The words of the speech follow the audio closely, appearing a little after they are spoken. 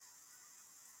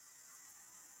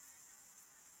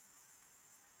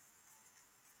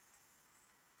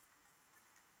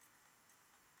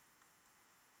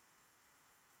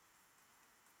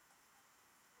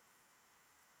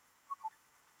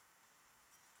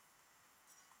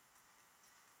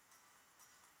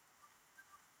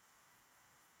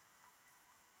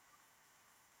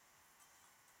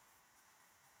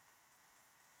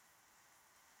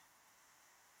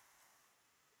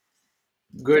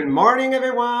Good morning,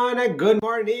 everyone. Good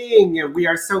morning. We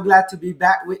are so glad to be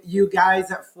back with you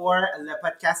guys for le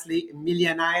podcast Les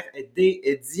Millionnaires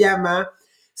des Diamants.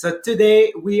 So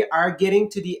today we are getting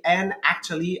to the end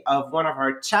actually of one of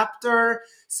our chapter.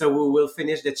 So we will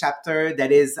finish the chapter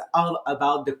that is all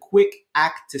about the quick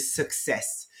act to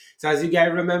success. So as you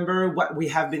guys remember, what we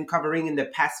have been covering in the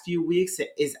past few weeks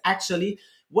is actually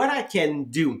what I can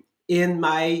do in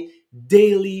my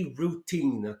daily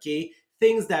routine, okay?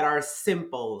 Things that are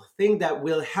simple, things that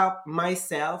will help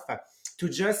myself to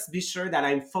just be sure that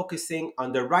I'm focusing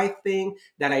on the right thing,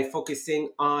 that I'm focusing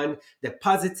on the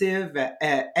positive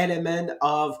element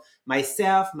of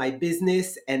myself, my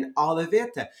business, and all of it.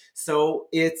 So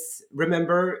it's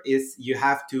remember is you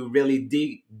have to really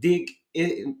dig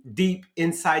deep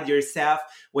inside yourself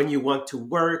when you want to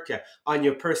work on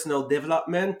your personal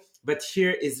development. But here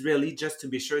is really just to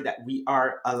be sure that we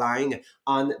are aligned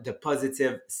on the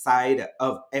positive side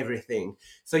of everything.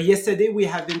 So yesterday we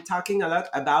have been talking a lot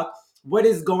about what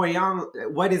is going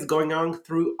on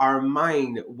through our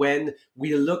mind when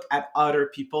we look at other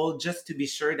people, just to be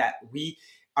sure that we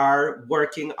are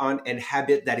working on a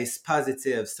habit that is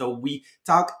positive. So we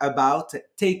talk about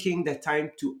taking the time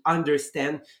to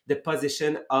understand the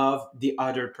position of the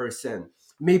other person.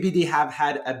 Maybe they have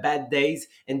had a bad days,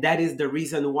 and that is the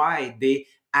reason why they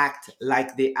act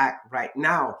like they act right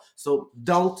now. So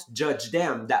don't judge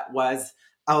them. That was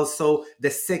also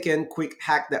the second quick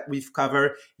hack that we've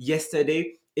covered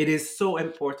yesterday. It is so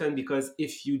important because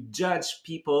if you judge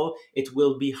people, it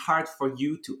will be hard for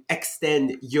you to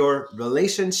extend your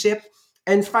relationship.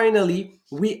 And finally,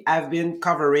 we have been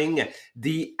covering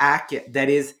the hack that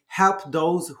is help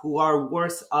those who are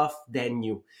worse off than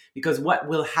you. Because what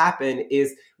will happen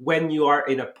is when you are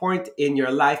in a point in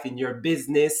your life, in your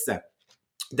business,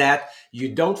 that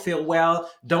you don't feel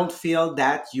well, don't feel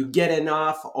that you get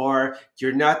enough, or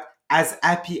you're not as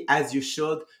happy as you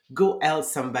should, go help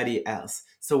somebody else.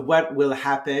 So what will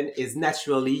happen is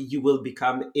naturally you will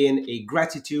become in a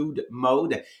gratitude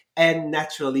mode, and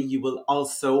naturally you will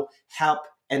also help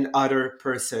another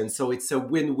person. So it's a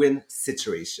win-win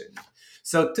situation.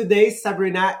 So today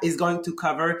Sabrina is going to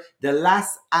cover the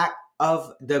last act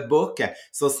of the book.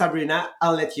 So Sabrina,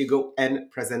 I'll let you go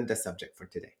and present the subject for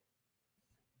today.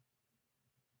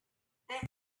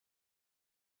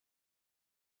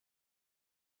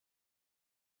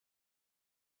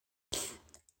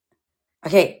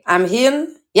 Okay, I'm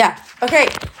in. Yeah, okay.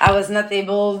 I was not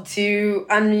able to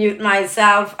unmute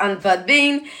myself on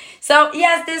Podbean. So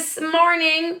yes, this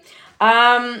morning,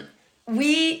 um,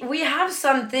 we have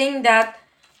something that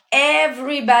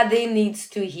everybody needs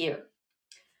to hear.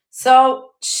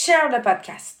 So share the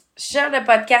podcast. Share the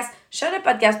podcast. Share the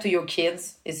podcast to your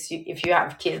kids. If you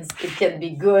have kids, it can be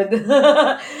good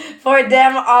for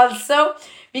them also,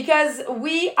 because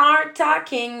we are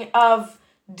talking of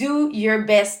do your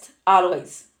best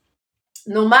always.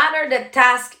 No matter the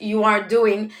task you are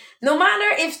doing, no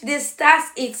matter if this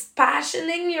task is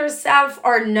passioning yourself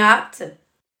or not,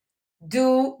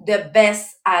 do the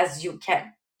best as you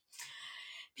can,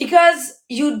 because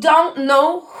you don't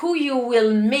know who you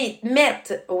will meet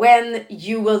when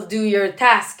you will do your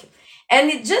task. And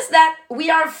it's just that we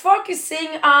are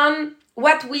focusing on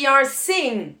what we are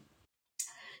seeing.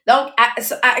 So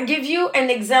I give you an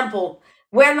example.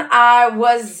 When I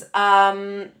was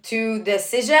to the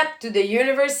cégep, to the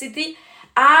university,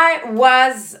 I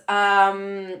was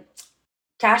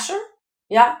cashier.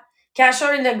 Yeah,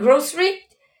 cashier in a grocery.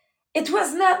 It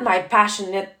was not my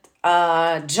passionate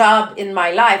job in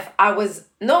my life. I was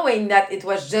knowing that it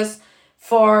was just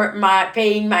for my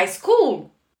paying my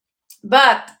school,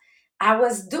 but I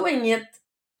was doing it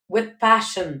with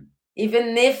passion,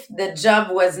 even if the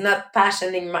job was not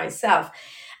passioning myself.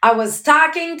 I was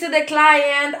talking to the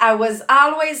client, I was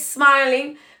always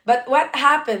smiling, but what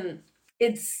happened?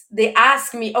 It's they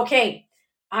asked me, okay,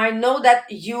 I know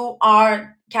that you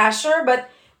are cashier,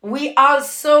 but we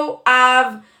also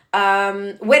have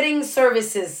wedding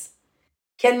services.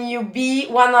 Can you be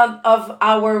one of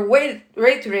our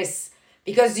waitress,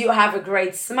 because you have a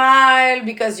great smile,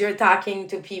 because you're talking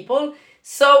to people?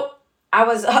 So I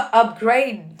was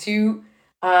upgrade to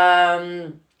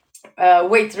um,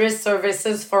 waitress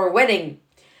services for wedding,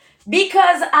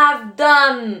 because I've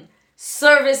done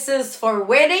services for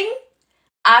wedding.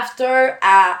 After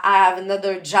I have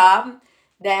another job,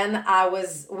 then I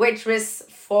was waitress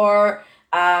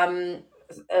um,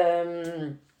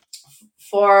 um,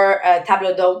 for a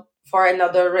table d'hote for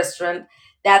another restaurant.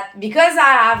 That because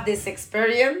I have this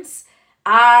experience,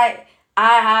 I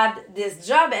I had this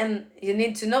job, and you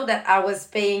need to know that I was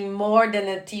paying more than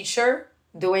a teacher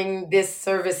doing this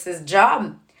services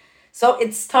job. So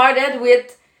it started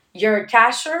with you're a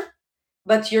cashier,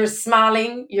 but you're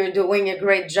smiling, you're doing a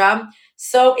great job.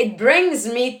 So it brings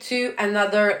me to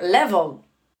another level.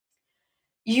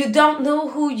 You don't know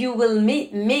who you will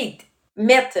meet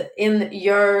in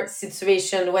your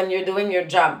situation when you're doing your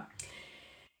job.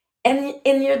 And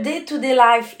in your day-to-day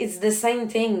life, it's the same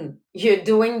thing. You're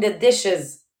doing the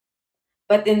dishes,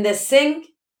 but in the sink,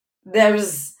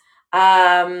 there's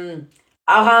um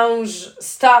orange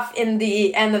stuff in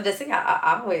the end of the sink.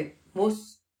 Wait,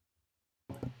 mousse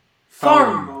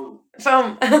Foam.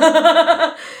 foam.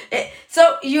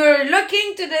 So you're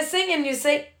looking to the sink and you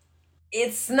say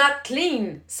it's not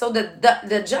clean. So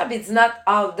the job is not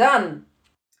all done.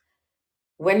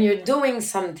 When you're doing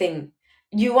something,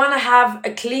 you want to have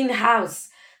a clean house.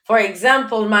 For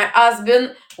example, my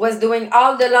husband was doing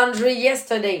all the laundry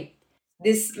yesterday.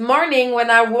 This morning,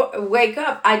 when I wake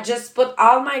up, I just put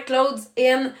all my clothes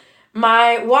in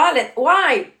my wallet.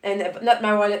 Why? And not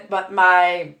my wallet, but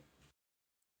my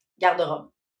garde-robe.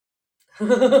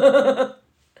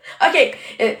 Okay,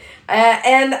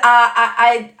 and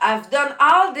I've done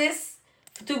all this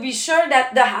to be sure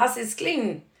that the house is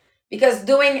clean, because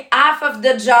doing half of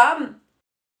the job,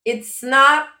 it's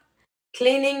not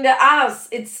cleaning the house.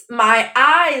 It's my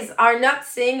eyes are not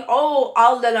saying, oh,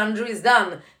 all the laundry is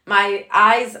done. My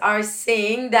eyes are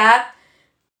saying that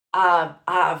I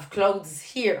have clothes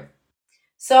here.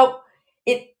 So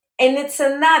it's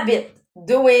an habit,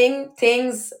 doing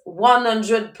things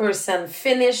 100%,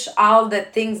 finish all the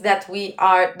things that we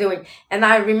are doing. And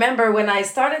I remember when I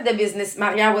started the business,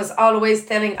 Maria was always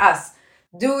telling us,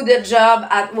 do the job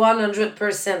at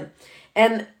 100%.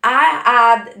 And I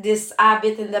had this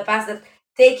habit in the past that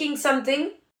taking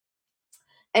something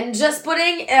and just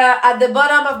putting at the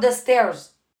bottom of the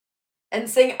stairs and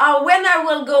saying, oh, when I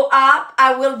will go up,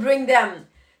 I will bring them.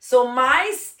 So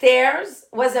my stairs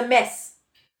was a mess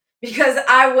because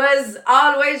I was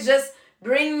always just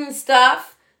bringing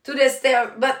stuff to the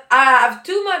stair. But I have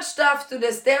too much stuff to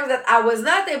the stairs that I was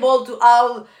not able to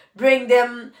all bring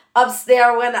them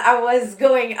upstairs when I was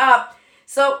going up.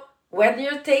 So when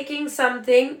you're taking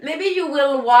something, maybe you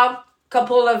will walk a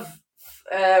couple of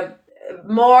uh,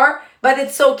 more, but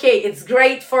it's okay. It's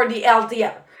great for the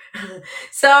LTL.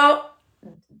 So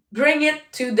bring it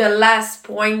to the last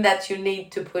point that you need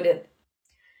to put it,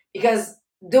 because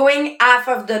doing half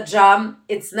of the job,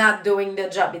 it's not doing the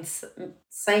job. It's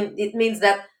same, it means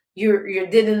that you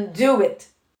didn't do it.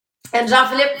 And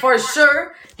Jean-Philippe, for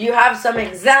sure you have some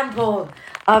example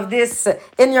of this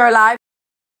in your life.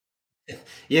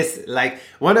 Yes, like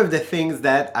one of the things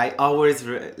that I always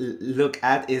look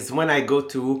at is when I go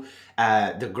to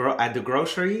at the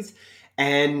groceries,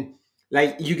 and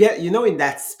like you get, you know, in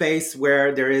that space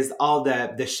where there is all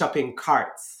the shopping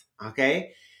carts,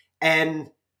 okay? And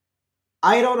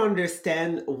I don't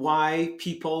understand why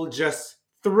people just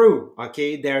threw,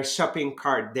 okay, their shopping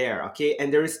cart there, okay?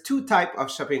 And there is two type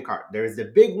of shopping cart. There is the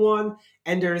big one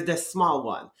and there is the small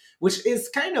one, which is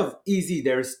kind of easy.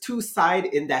 There's two side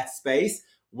in that space.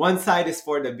 One side is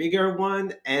for the bigger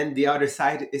one and the other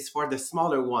side is for the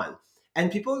smaller one.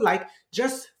 And people like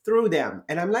just threw them.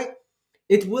 And I'm like,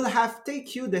 it will have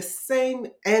take you the same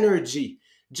energy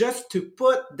just to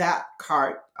put that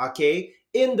cart, okay,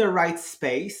 in the right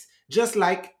space, just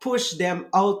like push them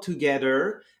all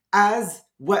together as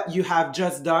what you have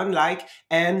just done, like,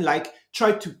 and like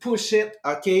try to push it,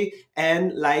 okay,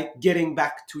 and like getting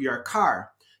back to your car.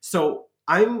 So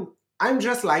I'm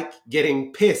just like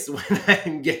getting pissed when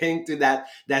I'm getting to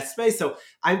that space. So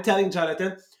I'm telling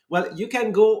Jonathan, well, you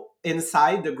can go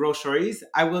inside the groceries.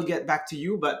 I will get back to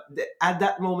you, but at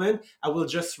that moment, I will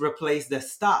just replace the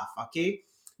stuff, okay?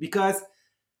 Because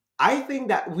I think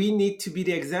that we need to be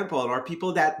the example, or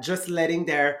people that just letting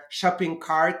their shopping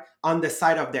cart on the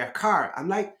side of their car. I'm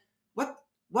like, what?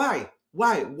 Why?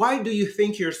 Why? Why do you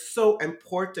think you're so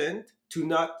important to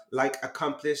not like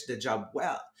accomplish the job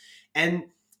well? And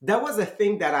that was a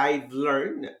thing that I've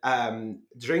learned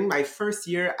during my first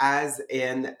year as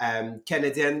an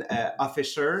Canadian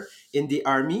officer in the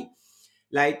army.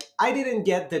 Like, I didn't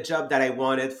get the job that I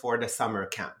wanted for the summer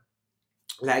camp,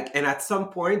 like, and at some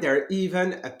point there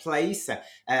even a place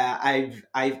I've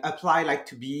applied like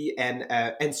to be an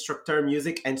instructor,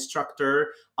 music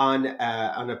instructor on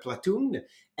a platoon.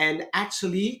 And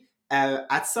actually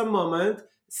at some moment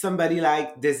somebody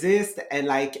like desist, and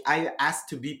like I asked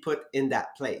to be put in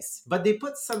that place, but they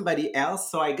put somebody else,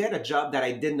 so I get a job that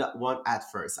I did not want. At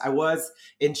first I was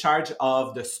in charge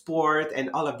of the sport and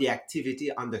all of the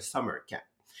activity on the summer camp.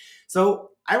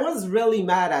 So I was really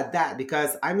mad at that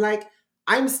because I'm like,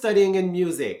 I'm studying in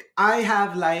music. I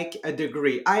have like a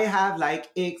degree. I have like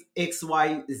X,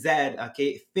 Y, Z,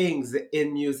 okay, things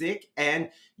in music. And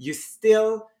you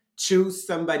still choose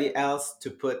somebody else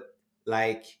to put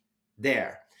like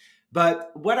there.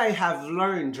 But what I have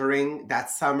learned during that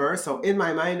summer, so in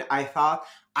my mind, I thought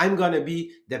I'm gonna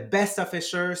be the best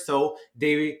officer, so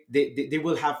they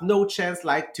will have no chance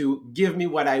like to give me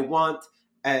what I want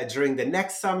during the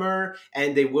next summer,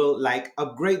 and they will like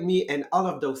upgrade me and all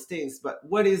of those things. But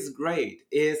what is great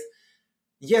is,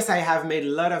 yes, I have made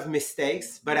a lot of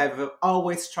mistakes, but I've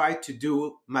always tried to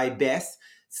do my best.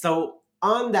 So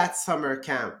on that summer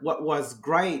camp, what was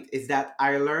great is that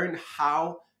I learned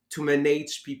how to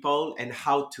manage people and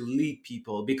how to lead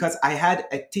people, because I had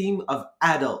a team of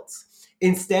adults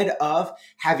instead of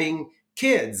having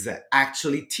kids,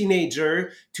 actually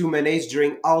teenager, to manage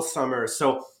during all summer.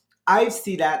 So I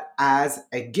see that as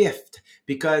a gift,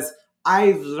 because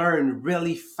I've learned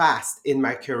really fast in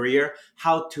my career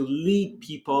how to lead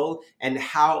people and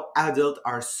how adults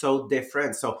are so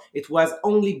different. So it was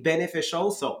only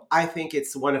beneficial. So I think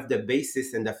it's one of the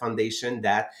basis and the foundation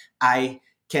that I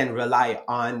can rely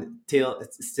on till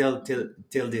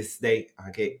this day,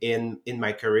 okay, in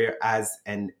my career as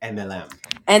an MLM.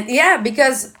 And yeah,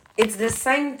 because it's the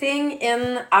same thing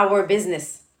in our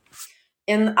business,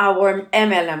 in our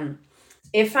MLM.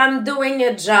 If I'm doing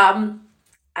a job,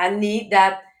 I need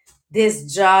that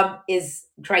this job is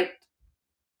great.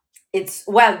 It's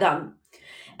well done.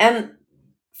 And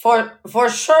for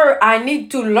sure I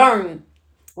need to learn.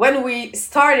 When we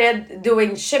started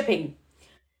doing shipping,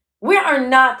 we are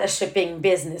not a shipping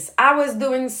business. I was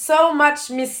doing so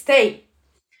much mistake.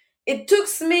 It took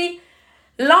me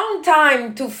long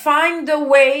time to find a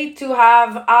way to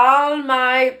have all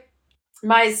my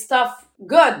stuff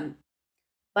good.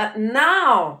 But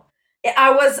now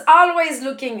I was always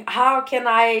looking, how can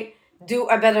I do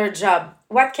a better job?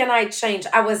 What can I change?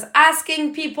 I was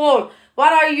asking people,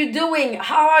 what are you doing?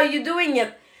 How are you doing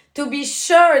it? To be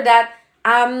sure that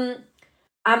I'm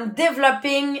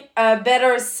developing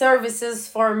better services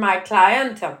for my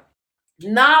clientele.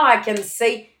 Now I can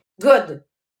say, good,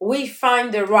 we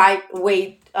find the right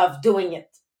way of doing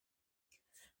it.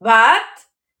 But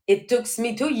it took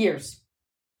me 2 years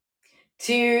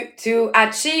to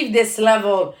achieve this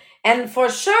level, and for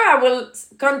sure I will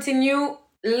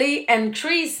continually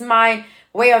increase my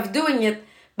way of doing it,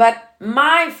 but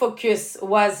my focus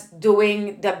was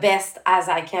doing the best as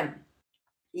I can.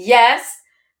 Yes,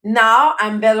 now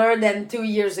I'm better than 2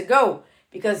 years ago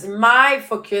because my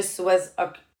focus was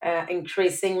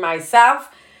increasing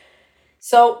myself.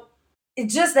 So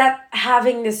it's just that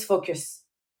having this focus,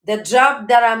 the job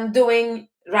that I'm doing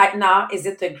right now, is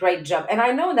it a great job? And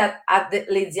I know that at the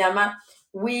Les Diamants,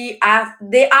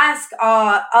 they ask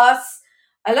us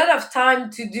a lot of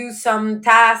time to do some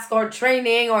task or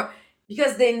training, or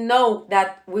because they know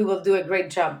that we will do a great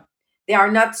job. They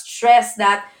are not stressed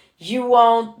that you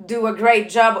won't do a great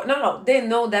job. No, no, they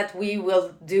know that we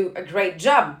will do a great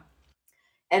job,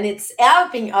 and it's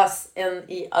helping us in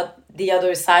the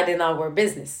other side in our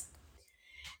business.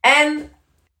 And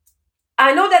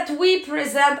I know that we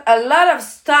present a lot of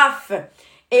stuff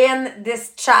in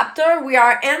this chapter. We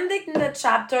are ending the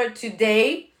chapter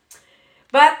today,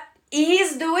 but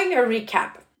he's doing a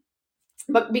recap.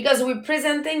 But because we're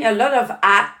presenting a lot of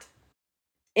act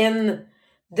in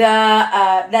the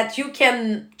that you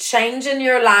can change in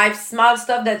your life, small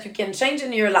stuff that you can change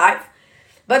in your life,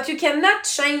 but you cannot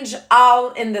change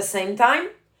all in the same time.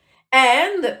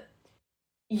 And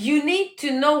you need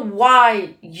to know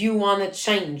why you want to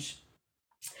change.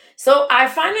 So I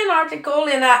find an article,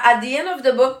 and at the end of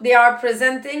the book, they are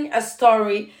presenting a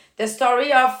story, the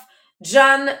story of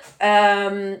John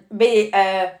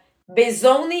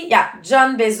Bezzoni. Yeah,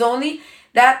 John Bezzoni,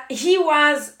 that he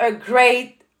was a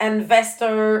great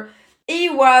investor. He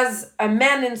was a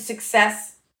man in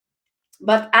success,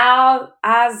 but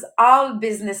as all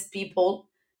business people,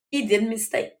 he did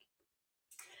mistake.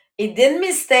 He did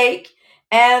mistake,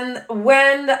 and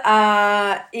when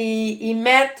he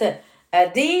met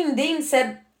Dean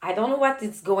said, I don't know what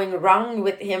is going wrong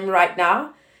with him right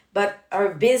now, but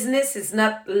our business is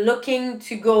not looking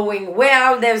to going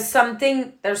well. There's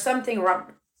something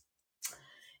wrong.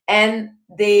 And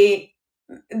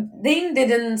Dean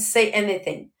didn't say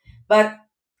anything, but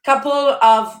couple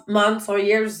of months or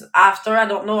years after, I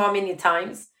don't know how many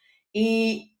times,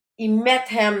 he met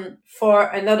him for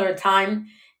another time,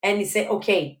 and he said,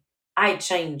 okay, I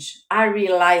changed. I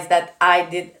realized that I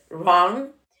did wrong,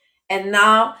 and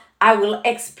now I will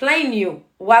explain you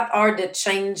what are the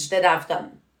change that I've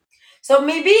done. So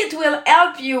maybe it will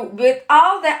help you with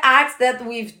all the acts that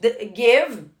we've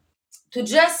give, to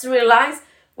just realize,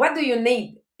 what do you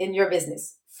need in your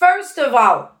business. First of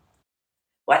all,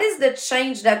 what is the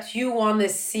change that you want to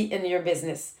see in your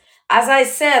business? As I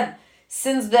said,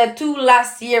 since the two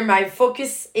last year, my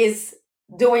focus is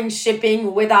doing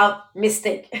shipping without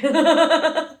mistake.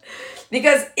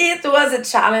 Because it was a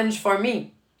challenge for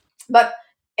me. But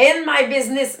in my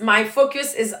business, my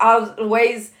focus is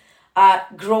always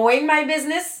growing my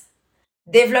business,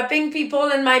 developing people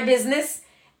in my business,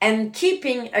 and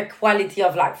keeping a quality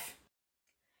of life.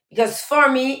 Because for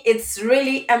me, it's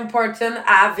really important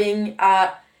having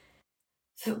a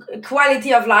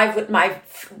quality of life with my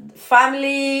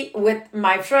family, with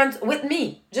my friends, with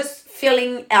me, just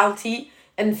feeling healthy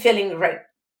and feeling great.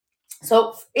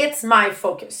 So it's my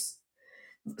focus.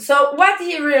 So what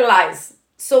he realized?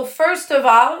 So first of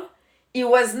all, he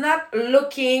was not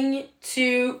looking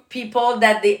to people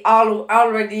that they all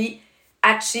already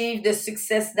achieved the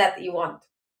success that he want.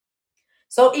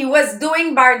 So he was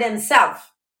doing by themselves.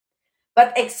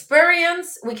 But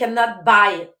experience, we cannot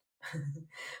buy it.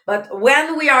 But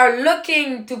when we are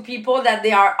looking to people that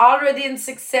they are already in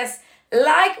success,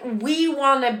 like we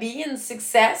want to be in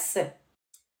success,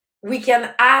 we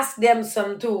can ask them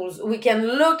some tools. We can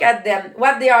look at them,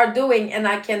 what they are doing, and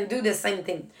I can do the same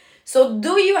thing. So,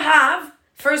 do you have,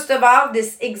 first of all,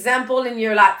 this example in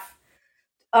your life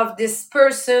of this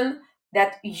person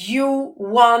that you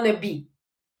want to be?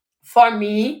 For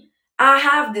me, I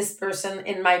have this person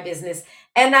in my business,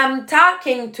 and I'm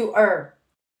talking to her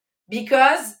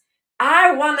because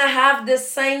I want to have the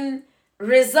same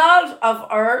result of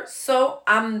her, so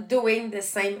I'm doing the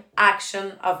same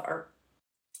action of her.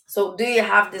 So, do you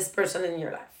have this person in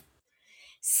your life?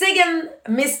 Second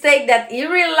mistake that he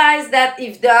realized that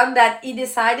he done, that he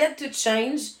decided to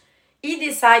change, he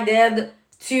decided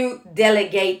to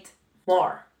delegate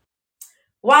more.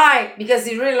 Why? Because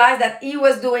he realized that he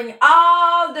was doing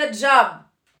all the job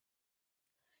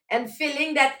and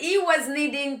feeling that he was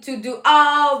needing to do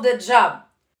all the job.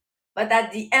 But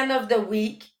at the end of the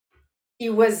week, he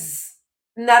was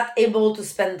not able to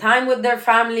spend time with their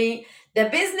family. The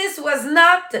business was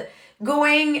not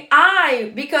going high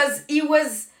because he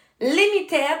was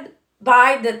limited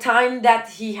by the time that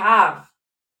he have.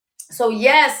 So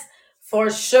yes, for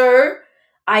sure,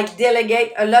 I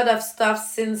delegate a lot of stuff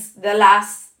since the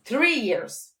last 3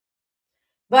 years.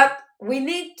 But we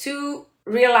need to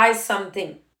realize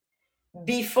something.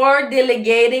 Before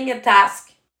delegating a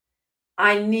task,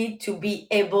 I need to be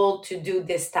able to do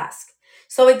this task.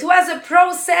 So it was a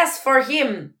process for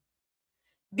him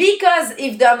because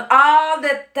he done all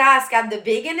the task at the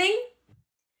beginning.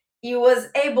 He was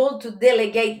able to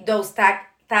delegate those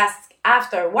tasks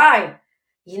after. Why?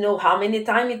 You know how many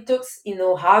time it took. You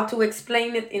know how to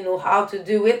explain it. You know how to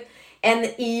do it, and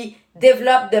he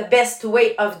developed the best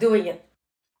way of doing it.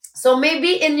 So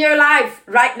maybe in your life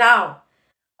right now,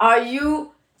 are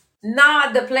you now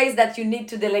at the place that you need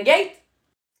to delegate?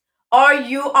 Or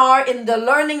you are in the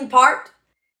learning part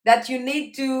that you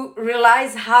need to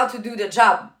realize how to do the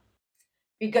job.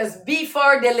 Because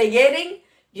before delegating,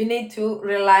 you need to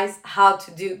realize how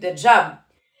to do the job.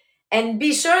 And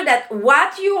be sure that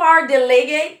what you are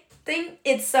delegating,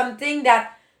 it's something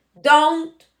that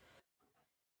don't,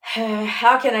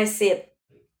 how can I say it?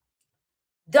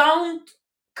 Don't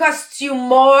cost you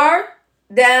more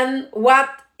than what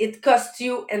it costs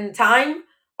you in time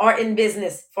or in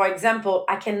business. For example,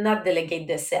 I cannot delegate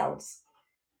the sales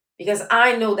because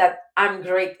I know that I'm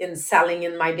great in selling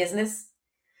in my business.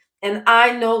 And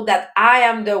I know that I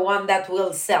am the one that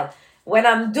will sell. When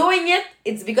I'm doing it,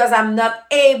 it's because I'm not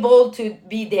able to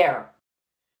be there.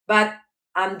 But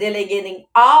I'm delegating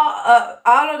all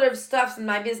other stuff in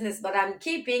my business, but I'm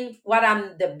keeping what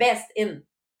I'm the best in.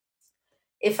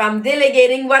 If I'm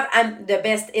delegating what I'm the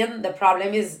best in, the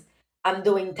problem is I'm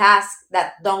doing tasks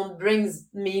that don't brings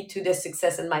me to the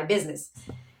success in my business.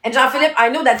 And Jean-Philippe, I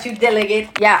know that you delegate,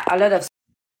 yeah, a lot of.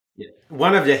 Yeah.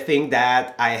 One of the things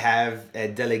that I have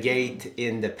delegate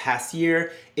in the past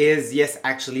year is, yes,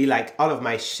 actually, like all of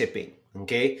my shipping,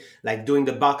 okay? Like doing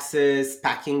the boxes,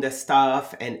 packing the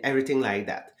stuff, and everything like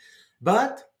that.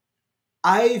 But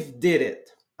I've did it,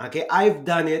 okay? I've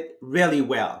done it really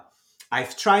well.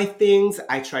 I've tried things,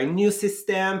 I try new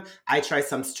system, I try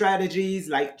some strategies,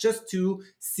 like just to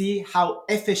see how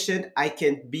efficient I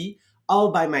can be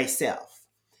all by myself.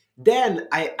 Then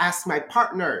I ask my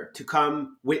partner to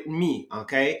come with me,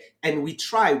 okay? And we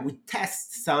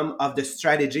test some of the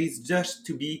strategies just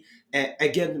to be,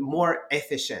 again, more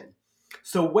efficient.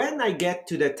 So when I get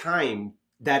to the time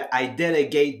that I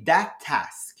delegate that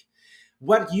task,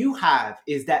 what you have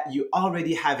is that you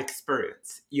already have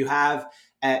experience. You have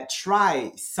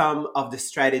try some of the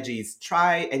strategies,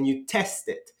 try and you test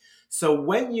it. So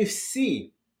when you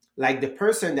see like the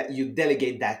person that you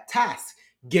delegate that task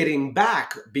getting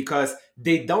back because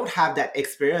they don't have that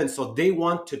experience, so they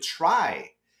want to try,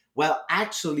 Well,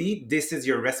 actually, this is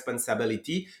your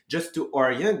responsibility just to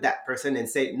orient that person and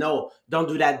say, no, don't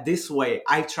do that this way.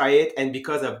 I try it. And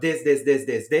because of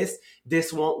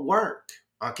this won't work.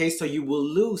 Okay. So you will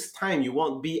lose time. You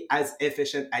won't be as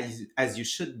efficient as you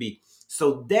should be.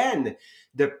 So then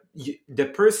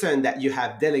the person that you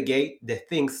have delegate the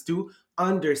things to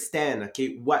understand,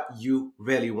 okay, what you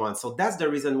really want. So that's the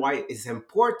reason why it's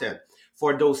important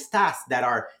for those tasks that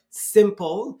are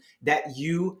simple, that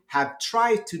you have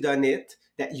tried to done it,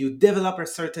 that you develop a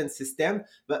certain system,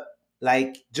 but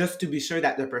like just to be sure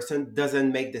that the person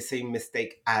doesn't make the same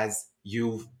mistake as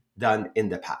you've done in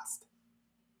the past.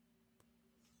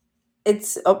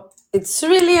 It's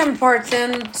really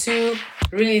important to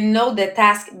really know the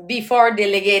task before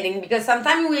delegating, because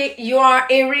sometimes you are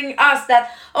hearing us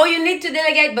that, oh, you need to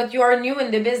delegate, but you are new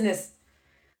in the business.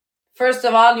 First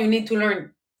of all, you need to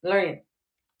learn it.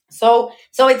 So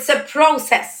it's a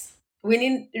process.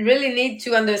 We really need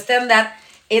to understand that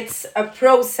it's a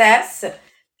process.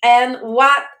 And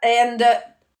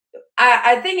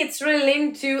I think it's really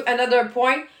linked to another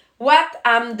point, what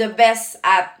I'm the best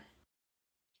at.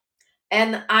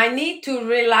 And I need to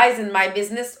realize in my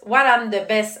business what I'm the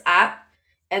best at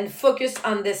and focus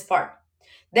on this part.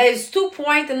 There's 2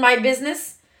 points in my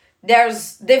business.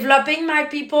 There's developing my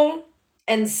people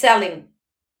and selling.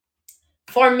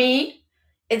 For me,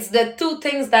 it's the two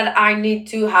things that I need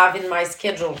to have in my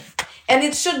schedule. And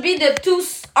it should be the two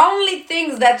only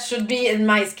things that should be in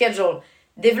my schedule: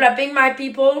 developing my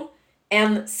people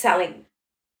and selling.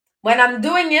 When I'm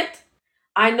doing it,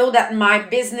 I know that my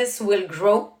business will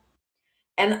grow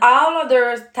and all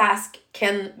other tasks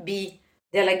can be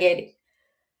delegated.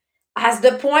 As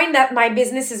the point that my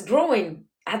business is growing,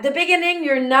 at the beginning,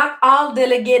 you're not all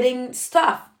delegating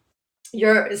stuff.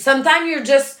 You're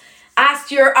just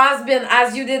ask your husband,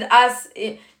 as you did us,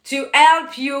 to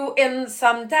help you in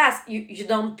some task. You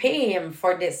don't pay him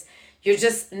for this. You're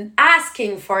just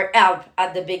asking for help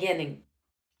at the beginning.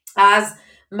 As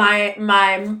my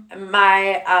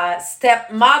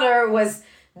stepmother was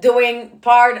doing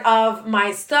part of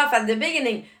my stuff at the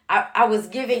beginning, I was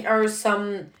giving her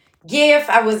some gift,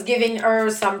 I was giving her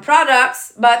some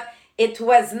products, but it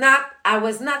was not, I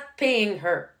was not paying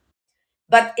her,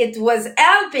 but it was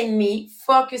helping me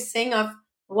focusing of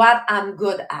what I'm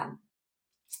good at.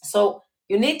 So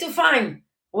you need to find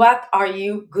what are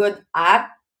you good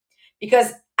at,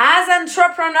 because as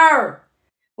entrepreneur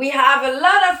we have a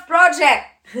lot of project,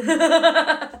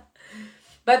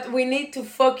 but we need to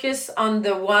focus on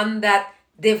the one that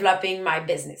developing my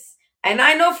business. And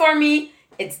I know for me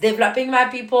it's developing my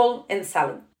people and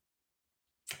selling.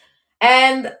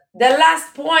 And the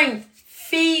last point,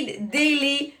 feed you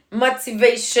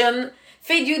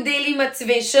daily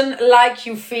motivation like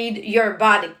you feed your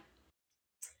body.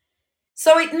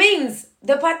 So it means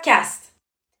the podcast,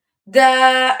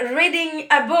 the reading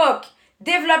a book,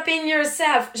 developing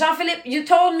yourself. Jean-Philippe, you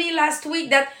told me last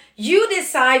week that you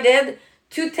decided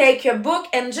to take a book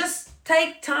and just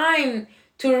take time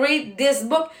to read this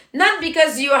book, not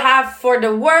because you have for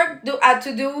the work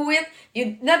to do it,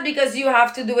 not because you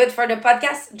have to do it for the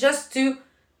podcast, just to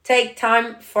take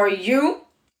time for you.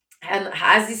 And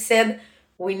as he said,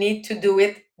 we need to do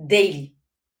it daily.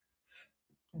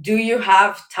 Do you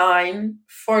have time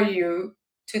for you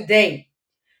today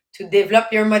to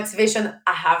develop your motivation?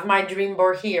 I have my dream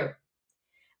board here.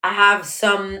 I have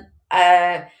some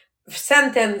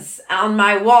sentence on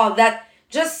my wall that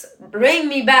just bring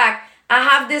me back. I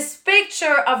have this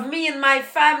picture of me and my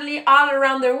family all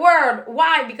around the world.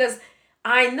 Why? Because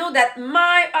I know that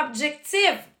my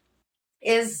objective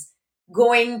is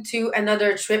going to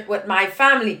another trip with my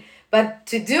family. But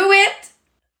to do it,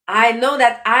 I know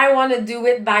that I want to do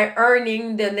it by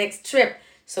earning the next trip.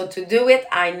 So to do it,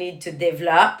 I need to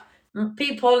develop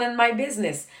people in my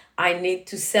business. I need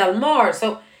to sell more.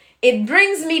 So it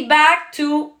brings me back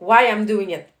to why I'm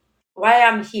doing it, why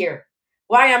I'm here,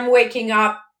 why I'm waking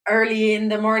up early in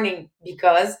the morning,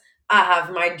 because I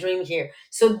have my dream here.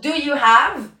 So do you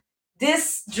have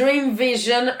this dream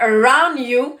vision around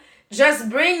you? Just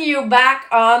bring you back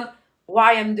on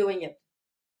why I'm doing it.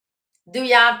 Do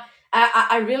you have,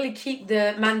 I really keep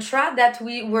the mantra that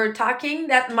we were talking,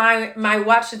 that my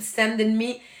watch is sending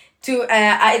me to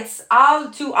it's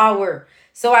all 2 hour,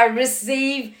 so I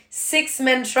receive 6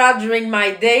 mantra during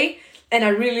my day, and I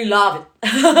really love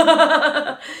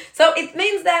it. So it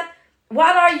means that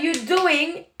what are you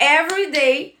doing every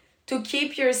day to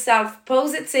keep yourself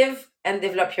positive and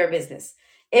develop your business?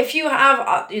 If you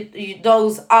have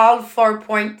those all 4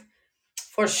 points,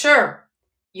 for sure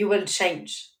you will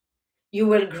change, you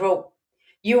will grow.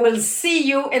 You will see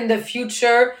you in the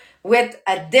future with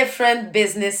a different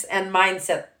business and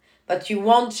mindset. but you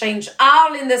won't change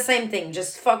all in the same thing.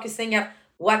 Just focusing at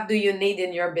what do you need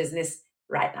in your business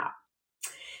right now.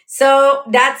 So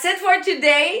that's it for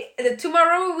today.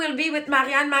 Tomorrow we will be with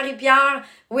Marianne Marie-Pierre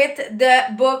with the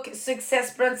book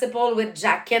Success Principle with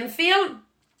Jack Canfield.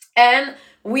 And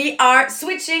we are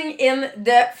switching in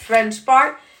the French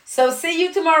part. So see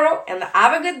you tomorrow and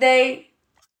have a good day.